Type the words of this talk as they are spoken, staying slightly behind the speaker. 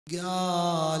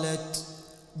قالت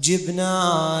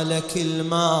جبنا لك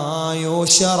الماي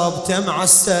وشربت مع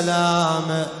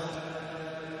السلامة،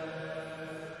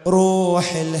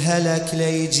 روح الهلك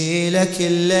ليجي لك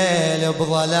الليل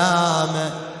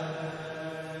بظلامة،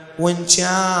 وإن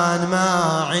كان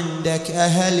ما عندك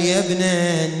أهل يا ابن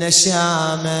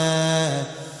النشامة،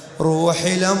 روح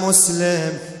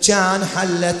لمسلم كان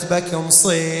حلت بك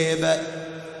مصيبة،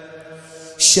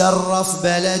 شرف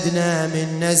بلدنا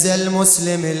من نزل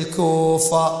مسلم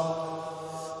الكوفة،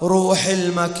 روح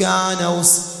المكان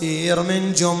وصير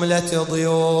من جملة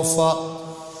ضيوفه،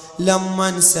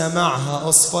 لما سمعها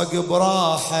اصفق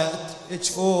براحة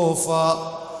جفوفه،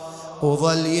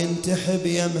 وظل ينتحب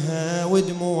يمها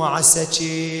ودموع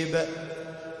سكيبة.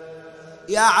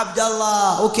 يا عبد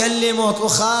الله أكلمك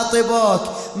أخاطبك،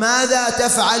 ماذا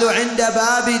تفعل عند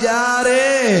باب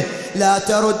داري؟ لا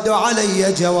ترد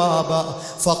علي جوابا،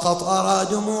 فقط أرى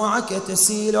دموعك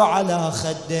تسيل على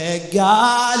خدك.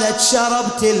 قالت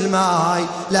شربت الماء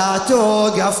لا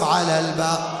توقف على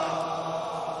الباب،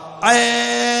 عيب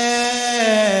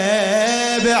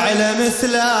على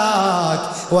مثلك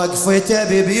وقفته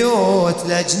ببيوت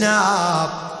الأجناب،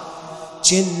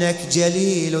 جنك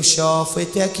جليل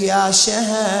وشوفتك يا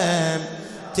شهم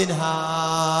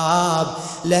تنهاب،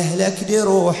 لهلك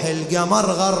دروح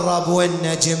القمر غرب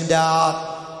والنجم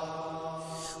دار،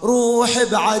 روح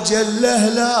بعجل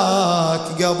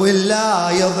لهلاك قبل لا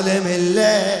يظلم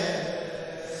الليل،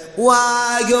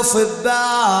 واقف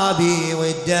ببابي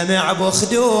والدمع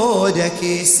بخدودك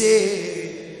يسيل،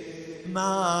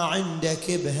 ما عندك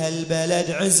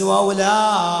بهالبلد عزوة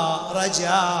ولا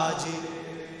رجاجي،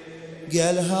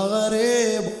 قالها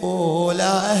غريب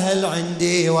ولا أهل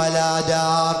عندي ولا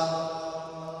دار.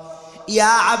 يا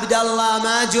عبد الله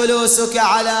ما جلوسك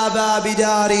على باب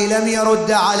داري؟ لم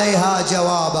يرد عليها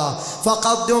جوابا،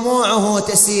 فقط دموعه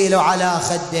تسيل على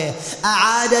خده.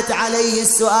 أعادت عليه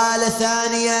السؤال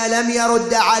ثانية لم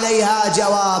يرد عليها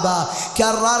جوابا،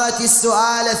 كررت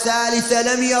السؤال الثالثة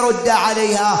لم يرد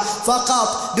عليها،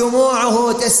 فقط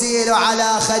دموعه تسيل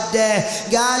على خده.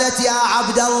 قالت يا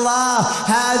عبد الله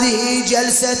هذه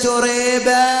جلسة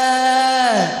ريبة،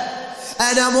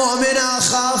 أنا مؤمنة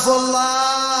أخاف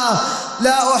الله،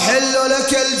 لا أحل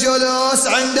لك الجلوس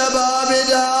عند باب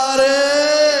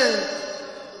داري.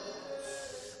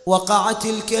 وقعت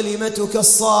الكلمة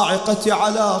كالصاعقة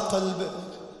على قلبه،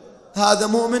 هذا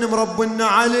مؤمن مربنا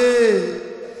عليه،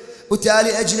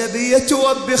 وتالي أجنبية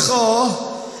توبخه،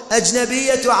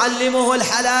 أجنبية تعلمه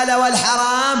الحلال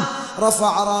والحرام.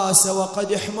 رفع راسه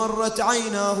وقد احمرت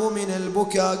عيناه من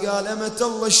البكاء، قال أمة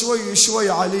الله شوي شوي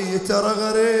علي ترى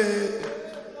غريب،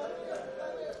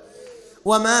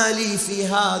 وما لي في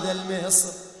هذا المصر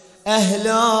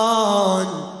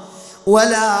أهلون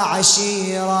ولا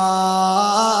عشيرة،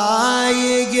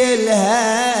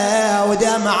 يقلها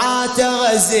ودمعات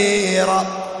غزيرة،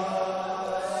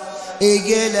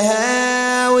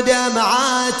 يقلها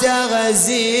ودمعات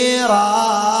غزيرة،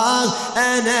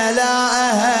 أنا لا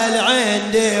أهل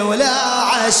عندي ولا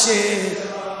عشيرة،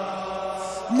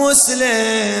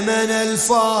 مسلم أنا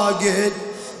الفاقد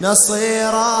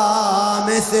نصيرة،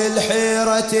 مثل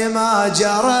حيرة ما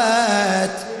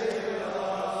جرت.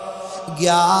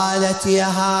 قالت يا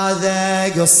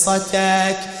هذا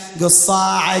قصتك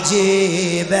قصة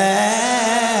عجيبة،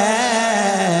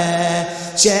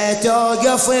 شي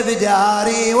توقف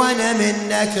بداري وانا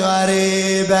منك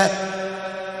غريبة،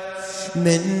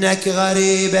 منك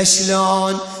غريبة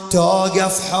شلون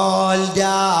توقف حول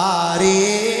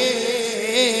داري،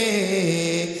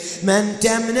 ما انت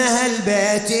من اهل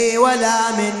بيتي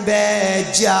ولا من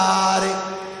بيت جاري،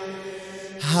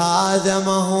 هذا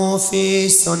ما هو في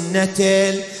سنة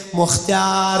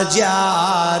المختار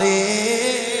جاري،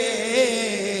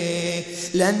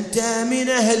 لا انت من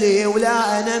اهلي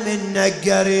ولا انا منك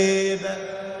قريبة.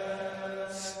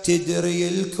 تدري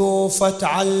الكوفة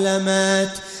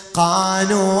تعلمت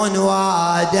قانون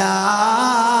وآداب،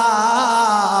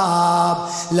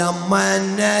 لما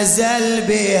نزل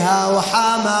بها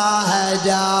وحماها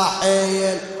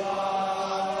داحيل،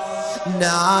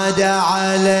 نادى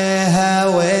عليها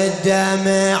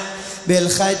والدمع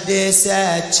بالخد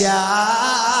سكاب،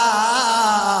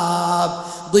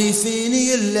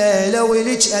 ضيفيني الليلة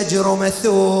ولك أجر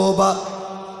مثوبة،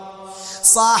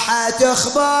 صاحت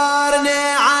اخبرني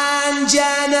عن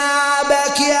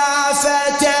جنابك يا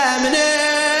فتى منين،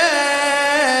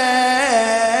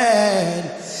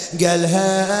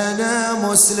 قالها أنا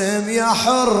مسلم يا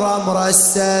حر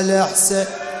مرسل حسين،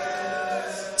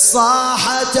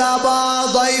 صاحت أبا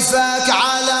ضيفك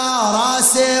على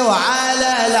راسي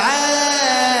وعلى العين،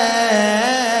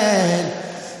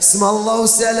 اسم الله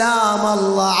وسلام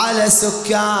الله على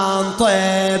سكان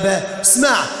طيبة.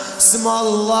 اسمع اسم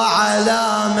الله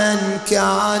على من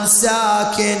كان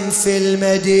ساكن في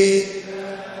المدينة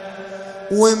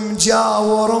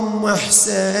ومجاور ام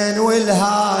حسين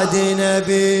والهادي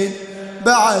نبي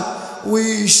بعد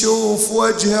ويشوف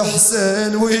وجه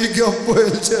حسين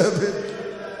ويقبل جبل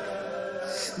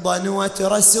ضنوة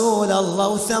رسول الله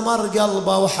وثمر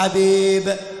قلبه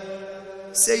وحبيبه.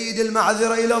 سيد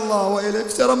المعذرة إلى الله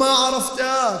وإليك ترى ما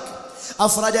عرفتك.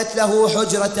 أفردت له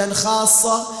حجرة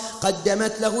خاصة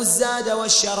قدمت له الزاد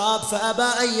والشراب فأبى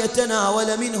أن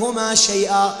يتناول منهما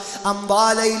شيئا.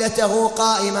 أمضى ليلته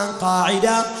قائما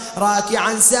قاعدا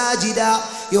راكعا ساجدا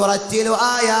يرتل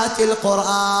آيات القرآن.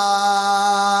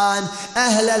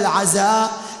 أهل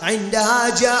العزاء عندها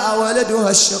جاء ولدها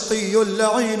الشقي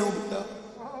اللعين بها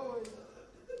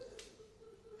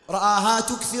رآها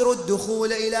تكثر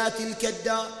الدخول إلى تلك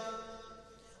الدار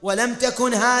ولم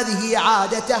تكن هذه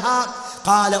عادتها.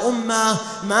 قال أمه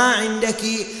ما عندك؟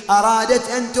 أرادت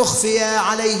أن تخفي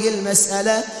عليه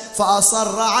المسألة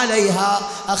فأصر عليها.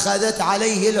 أخذت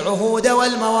عليه العهود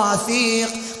والمواثيق.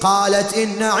 قالت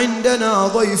إن عندنا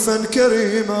ضيفا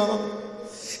كريما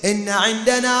إن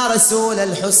عندنا رسول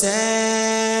الحسين.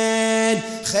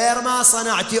 خير ما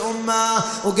صنعت أمه.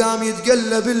 وقام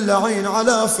يتقلب اللعين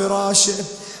على فراشه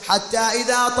حتى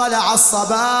إذا طلع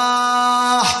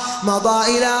الصباح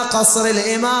مضى إلى قصر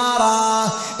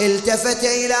الإمارة. التفت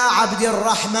إلى عبد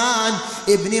الرحمن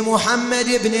ابن محمد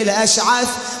بن الأشعث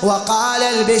وقال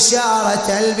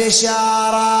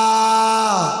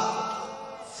البشارة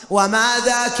وما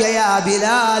ذاك يا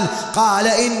بلال؟ قال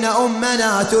إن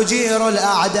أمنا تجير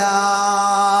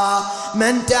الأعداء.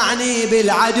 من تعني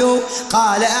بالعدو؟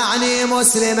 قال أعني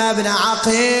مسلم بن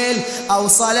عقيل.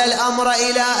 أوصل الأمر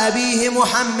إلى أبيه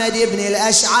محمد بن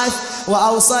الأشعث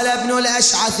وأوصل ابن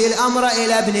الأشعث الأمر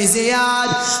إلى ابن زياد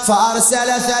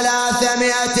فأرسل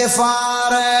 300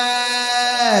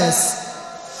 فارس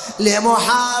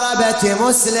لمحاربة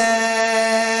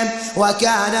مسلم.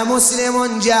 وكان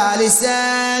مسلم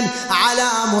جالسا على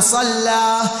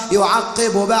مصلاه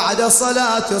يعقب بعد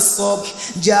صلاة الصبح.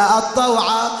 جاءت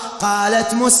طوعة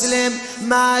قالت مسلم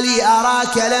ما لي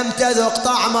أراك لم تذق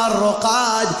طعم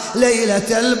الرقاد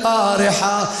ليلة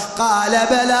البارحة؟ قال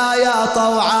بلى يا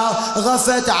طوعة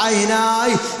غفت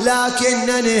عيناي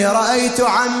لكنني رأيت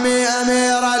عمي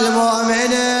أمير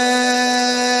المؤمنين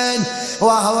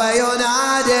وهو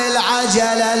ينادي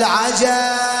العجل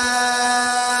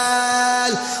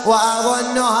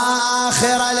وأظنها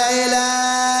آخر ليلة.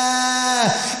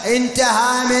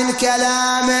 انتهى من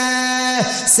كلامه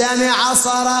سمع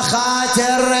صرخات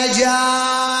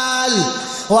الرجال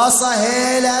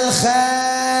وصهيل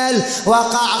الخيل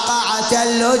وقعقعة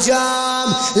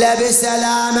اللجام. لبس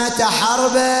لامة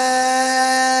حربه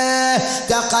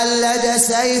تقلد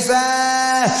سيفه.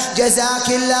 جزاك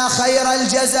الله خير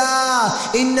الجزاء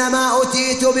إنما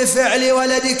أتيت بفعل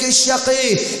ولدك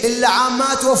الشقي إلا عم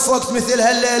ما توفقت مثل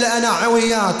هالليلة أنا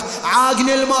وياك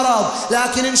عاقني المرض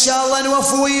لكن إن شاء الله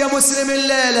نوفي ويا مسلم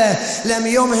الليلة. لم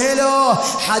يمهلوا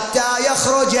حتى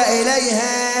يخرج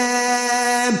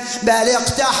إليهم بل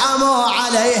اقتحموا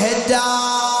عليه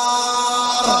الدار.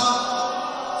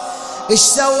 ايش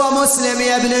سوى مسلم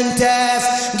يا ابن انتف؟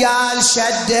 قال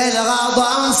شد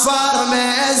الغضنفر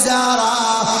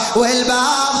مزرة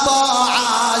والباب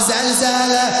طاعة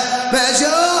زلزل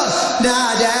مجور.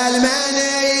 نادى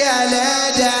المنية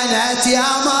لدنت يا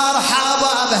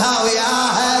مرحبا بها ويا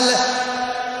هل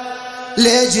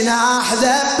الجناح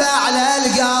ذب على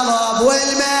القلب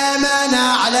والميمن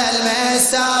على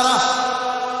المسرة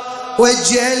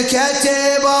وجه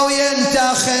الكتيبة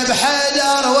وينتخب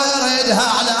حدر وردها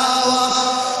على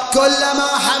كلما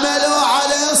حملوا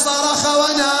عليه صرخ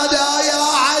ونادى يا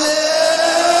علي.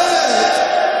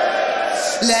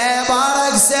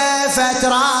 لبرق سيفة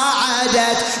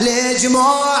راعدت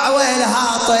لجموع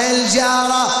والهاطل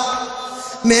جرى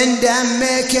من دم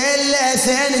كل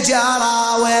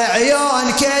ثنجرة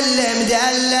وعيون كل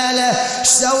مدللة. ايش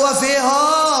سوى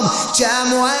فيهم؟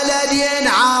 كم ولد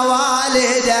ينعى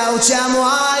والده وكم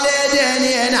والد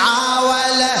ينعى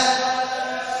وله.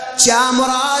 كم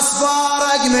راس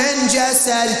فارق من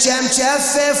جسد كم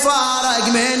كف فارق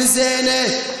من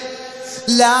زنه.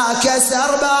 لا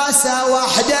كسر باسه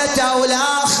وحدته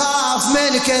ولا خاف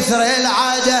من كثر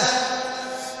العدد.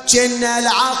 كنا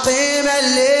العقيمة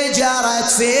اللي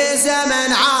جرت في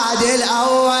زمن عادل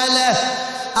أوله.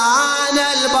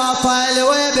 أنا البطل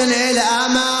وابن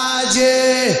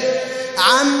الأماجي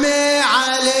عمي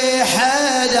علي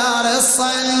حيدر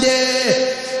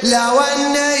الصندي. لو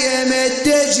أنه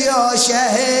يمد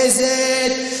جيوشه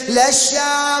يزيد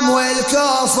للشام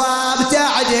والكوفة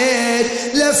بتعديد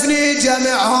لفني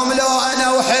جمعهم لو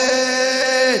أنا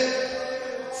وحيد.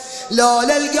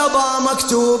 لولا القضاء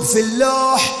مكتوب في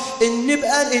اللوح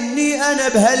إني أنا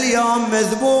بهاليوم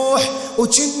مذبوح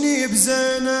وكني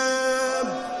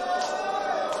بزينب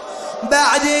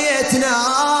بعدي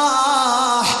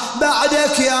يتناح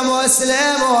بعدك يا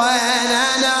مسلم وين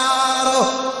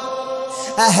ناره.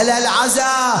 أهل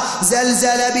العزاء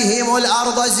زلزل بهم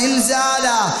الأرض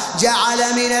زلزالا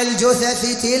جعل من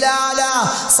الجثث تلالا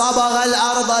صبغ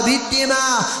الأرض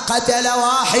بالدماء قتل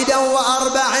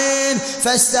 41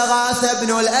 فاستغاث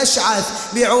ابن الأشعث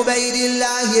بعبيد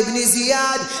الله بن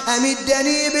زياد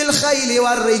أمدني بالخيل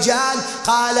والرجال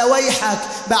قال ويحك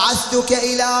بعثتك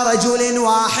إلى رجل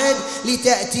واحد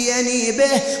لتأتيني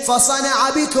به فصنع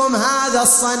بكم هذا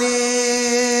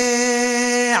الصنيع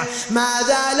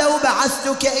ماذا لو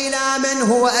بعثتك إلى من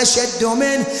هو أشد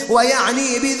منه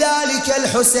ويعني بذلك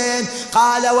الحسين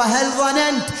قال وهل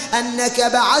ظننت أنك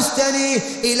بعثتني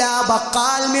إلى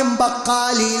بقال من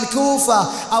بقالي الكوفة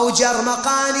أو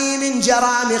جرمقاني من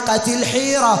جرامقة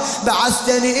الحيرة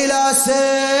بعثتني إلى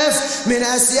سيف من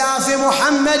أسياف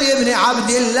محمد بن عبد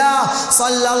الله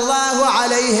صلى الله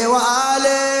عليه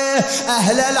وآله.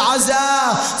 أهل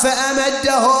العزاء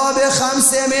فأمده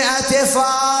ب500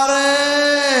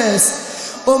 فارس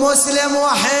ومسلم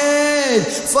وحيد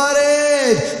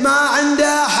فريد ما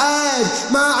عنده أحد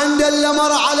ما عنده إلا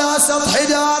مر على سطح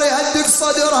داري هدك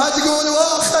صدرها تقول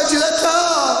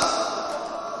وخجلتها.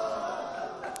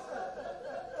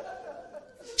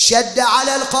 شد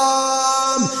على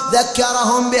القوم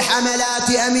ذكرهم بحملات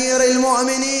أمير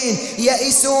المؤمنين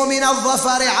يئسوا من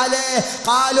الظفر عليه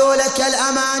قالوا لك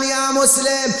الأمان يا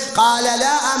مسلم قال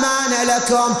لا أمان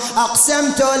لكم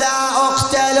أقسمت لا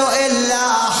أقتل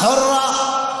إلا حرا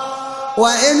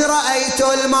وإن رأيت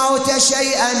الموت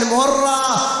شيئا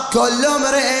مرا كل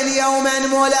امرئ يوما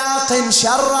ملاق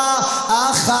شرا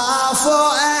أخاف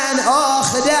أن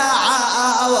أخدع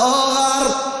أو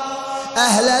أغر.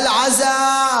 أهل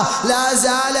العزاء لا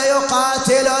زال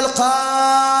يقاتل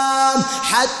القوم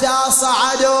حتى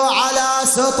صعدوا على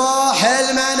سطوح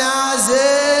المنازل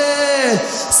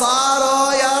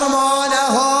صاروا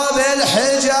يرمونه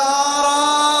بالحجارة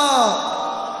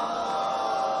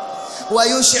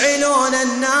ويشعلون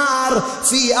النار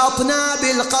في أطناب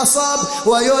القصب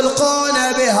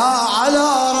ويلقون بها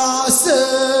على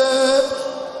رأسه.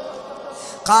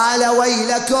 قال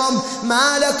ويلكم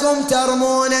ما لكم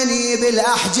ترمونني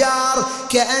بالأحجار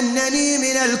كأنني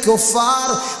من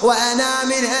الكفار وأنا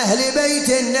من أهل بيت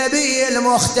النبي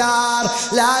المختار.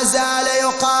 لا زال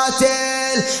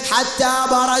يقاتل حتى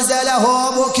برز له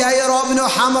بكير بن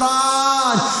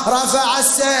حمران رفع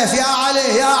السيف يا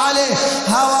علي يا علي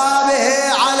هوى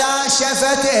به على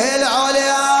شفته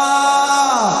العليا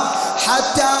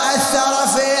حتى أثر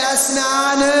في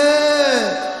أسنانه.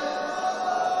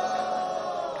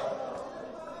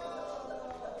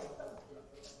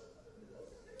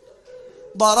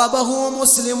 ضربه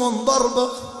مسلم ضربه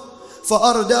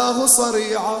فأرداه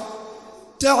صريعا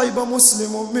تعب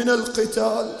مسلم من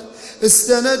القتال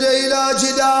استند إلى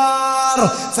جدار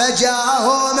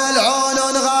فجاءه ملعون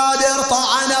غادر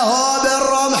طعنه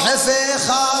بالرمح في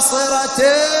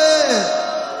خاصرته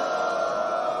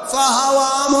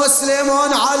فهوى مسلم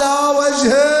على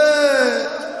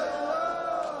وجهه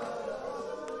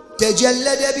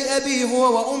تجلد بأبيه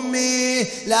وأمه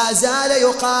لا زال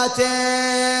يقاتل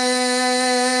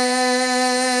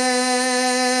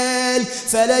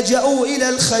فلجأوا إلى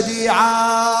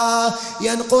الخديعة.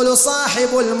 ينقل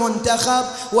صاحب المنتخب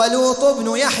ولوط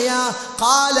بن يحيى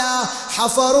قال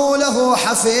حفروا له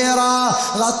حفيرة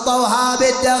غطوها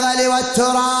بالدغل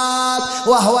والتراب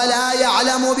وهو لا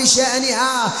يعلم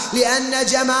بشأنها لأن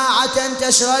جماعة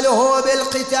تشغله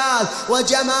بالقتال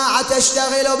وجماعة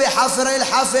تشتغل بحفر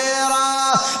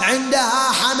الحفيرة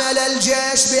عندها حمل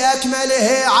الجيش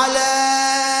بأكمله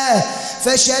عليه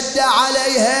فشد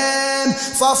عليهم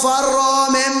ففروا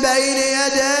من بين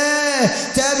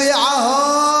يديه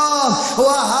تبعهم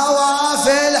وهوى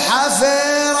في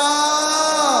الحفيرة.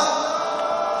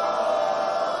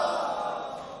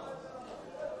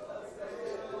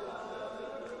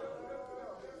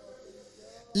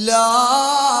 لا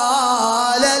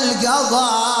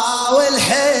للقضاء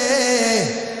والحيلة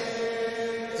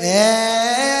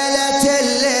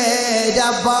اللي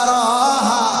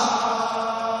دبروها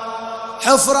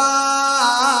حفرة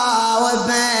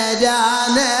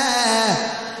وبميدانه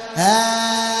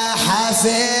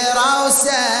حفيرة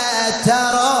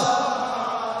وستروا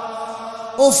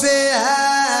وفيها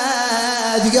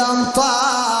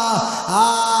قمطار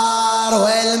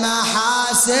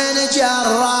والمحاسن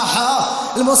جرحوا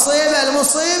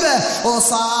المصيبة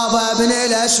وصاب ابن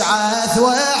الأشعث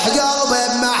وحقلب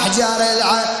بمحجر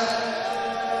العين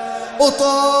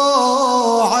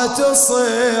وطوعة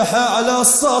تصيح على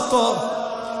السطر.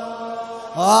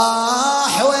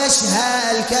 وش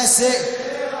هالكسر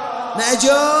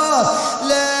نجوم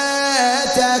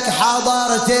ليتك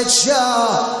حضرت تشوف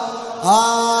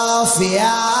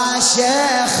يا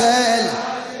شيخ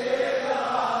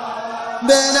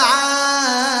بن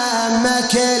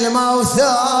عمك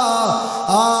الموثوق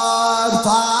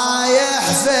طايح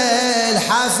في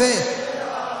الحفي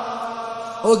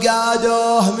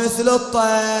وقادوه مثل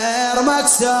الطير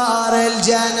مكسور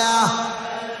الجناح.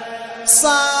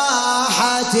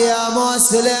 صاحت يا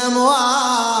مسلم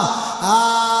وأعظمها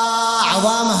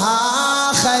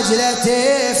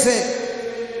خجلتي في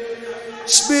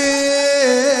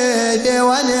شبيدي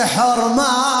ونحر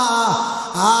ما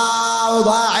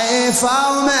ضعيفة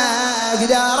وما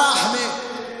أقدر أحمي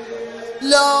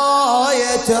لو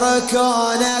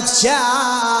يتركونك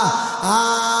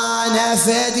أنا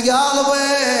فد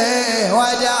قلبي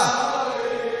ودا.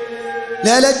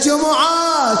 ليلة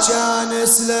الجمعة كان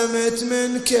سلمت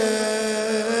من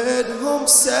كيدهم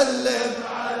سلم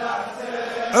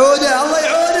عودة الله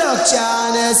يعودك.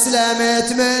 كان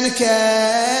سلمت من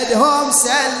كيدهم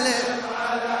سلم.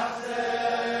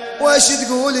 وش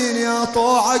تقولين يا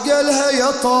طوعة؟ قالها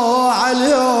يا طوعة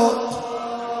اليوم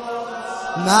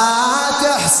ما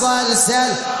تحصل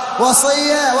سل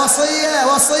وصية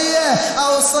وصية وصية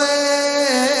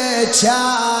أوصيت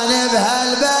كان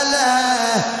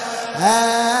بهالبلد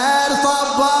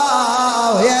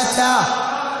طباو يتا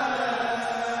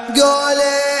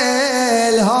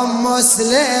قولي لهم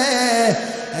مسلم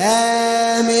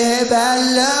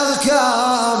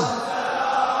يبلغكم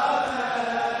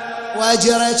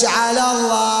واجرك على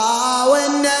الله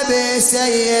والنبي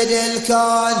سيد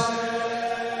الكون.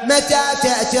 متى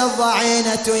تأتي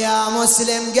الضعينة يا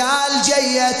مسلم؟ قال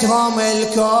جيتهم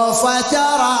الكوفة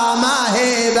ترى ما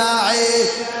هي بعيد.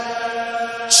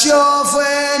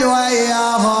 شوفين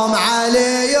وياهم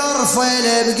علي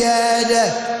يرفل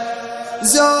بقيده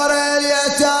زور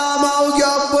اليتامى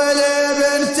وقبل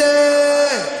بنتي.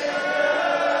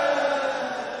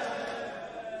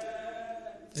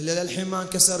 إلا للحين ما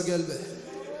انكسر قلبه.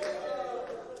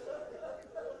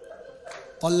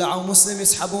 طلعوا مسلم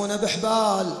يسحبونه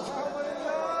بحبال.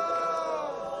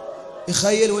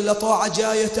 يخيل ولا طوعة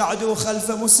جاية تعدو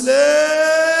خلف مسلم.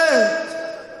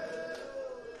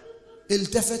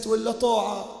 التفت ولا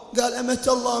طوعة قال أمة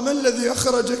الله ما الذي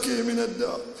أخرجك من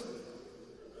الدار؟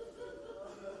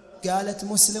 قالت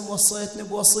مسلم وصيتني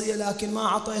بوصية لكن ما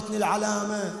عطيتني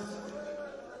العلامة.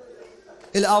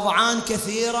 الأضعان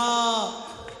كثيرة،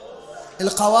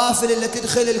 القوافل اللي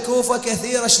تدخل الكوفة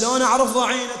كثيرة، شلون أعرف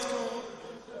ضعينتكم؟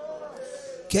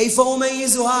 كيف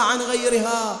أميزها عن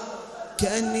غيرها؟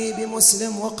 كأني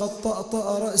بمسلم وقد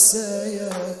طأطأ رأسي.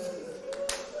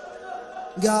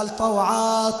 قال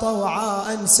طوعا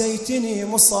طوعا أنسيتني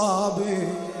مصابي.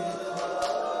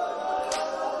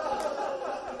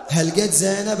 هل قد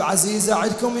زينب عزيزة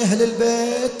عندكم يا أهل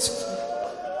البيت؟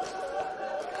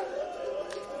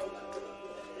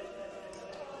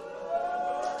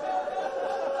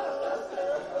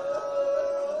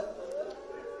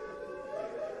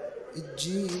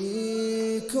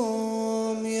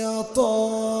 تجيكم يا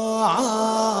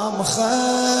طوعا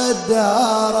مخدرة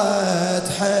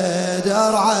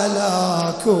حيدر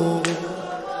على كوم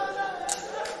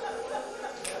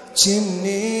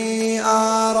جني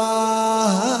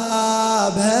أراها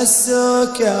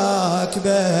بهالسكاك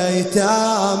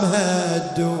بيتام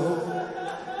هدو.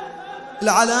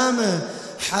 العلامة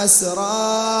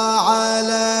حسرة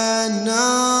على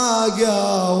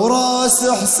الناقة وراس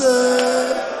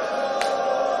حسين.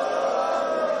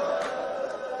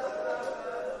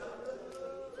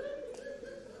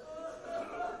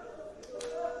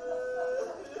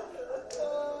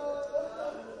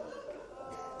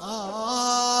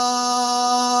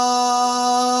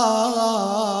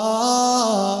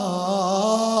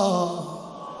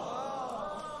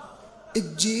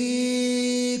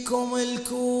 تجيكم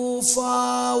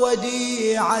الكوفة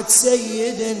وديعة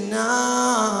سيد الناس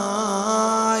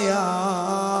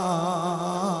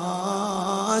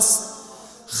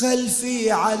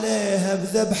خلفي عليها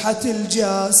بذبحة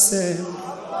الجاسم.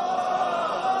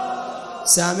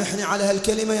 سامحني على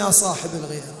هالكلمة يا صاحب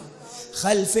الغيرة.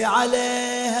 خلفي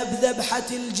عليها بذبحة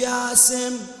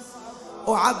الجاسم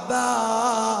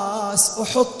وعباس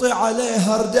وحطي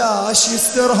عليها رداش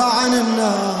يسترها عن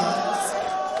الناس.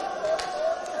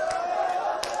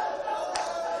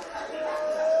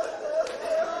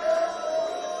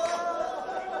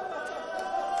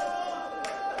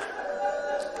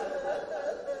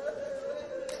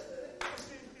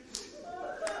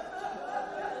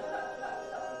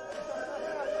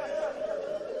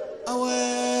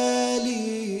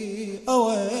 أويلي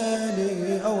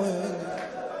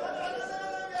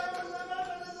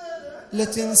لا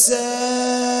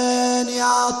تنسان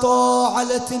يا طاعة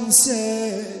لا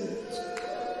تنسان،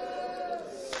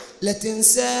 لا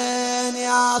تنسان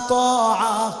يا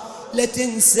طاعة لا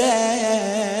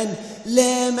تنسان،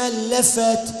 لما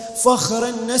لفت فخر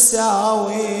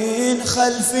النساوين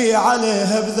خلفي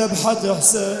عليها بذبحة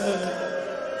حسين.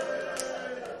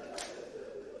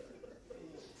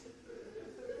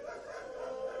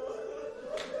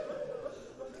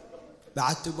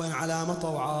 بعد تبين علامة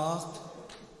طوعاك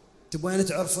تبين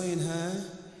تعرفينها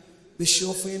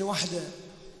بتشوفين وحدة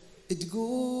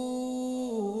تقول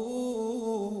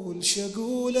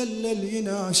شقول الا اللي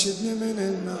يناشدني من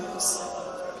الناس،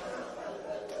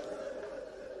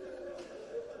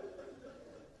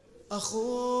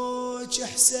 اخوك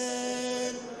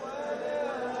حسين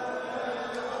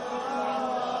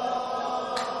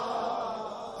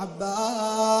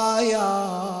عباس،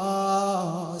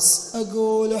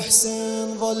 اقول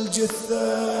حسين ظل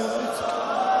جثك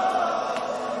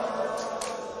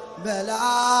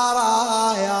بلا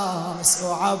راياس،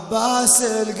 وعباس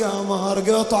القمر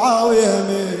قطعه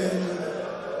ويمين.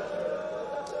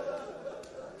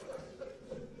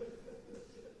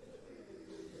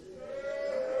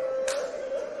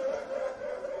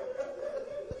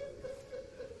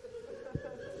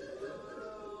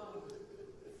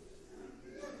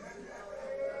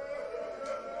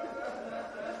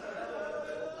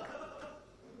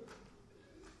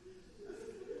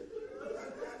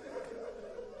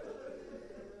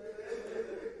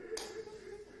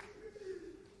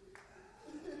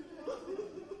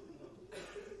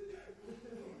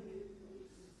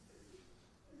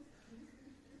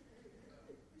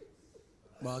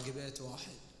 باقي بيت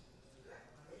واحد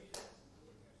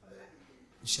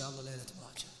إن شاء الله ليلة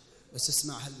باكر، بس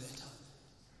اسمع هالبيت هذا.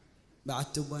 بعد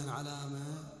تبين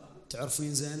علامة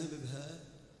تعرفين زينب بها،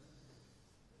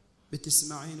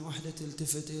 بتسمعين وحدة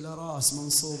تلتفت إلى راس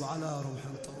منصوب على رمح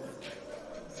طويل،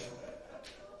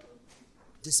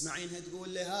 تسمعينها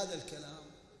تقول له هذا الكلام.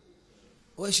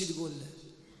 وإيش تقول له؟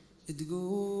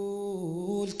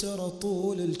 تقول ترى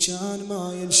طول الكان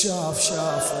ما ينشاف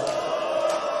شافه،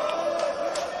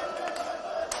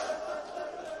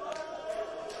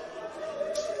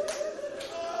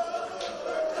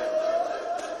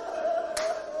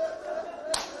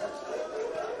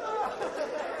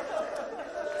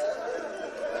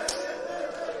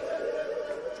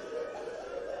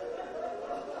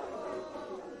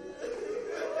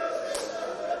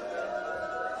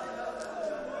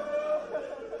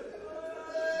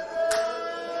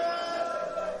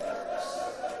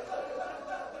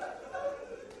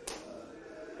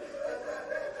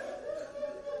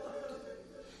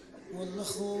 والله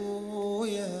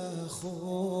خويا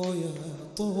خويا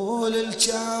طول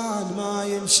الكان ما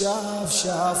ينشاف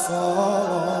شافه،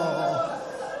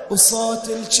 وصوت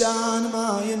الكان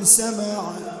ما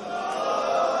ينسمع،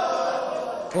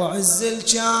 وعز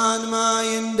الكان ما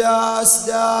ينداس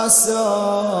داسه،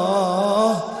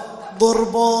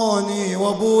 ضربوني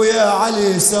وابويا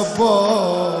علي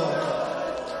سبوه.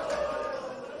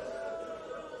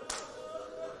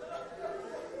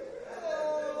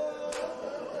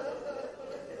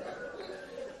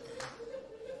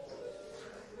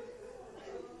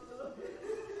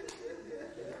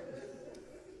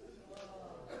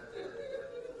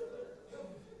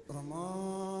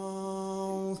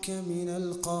 رموك من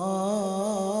القصر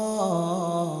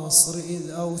إذ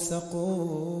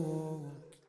أوثقوا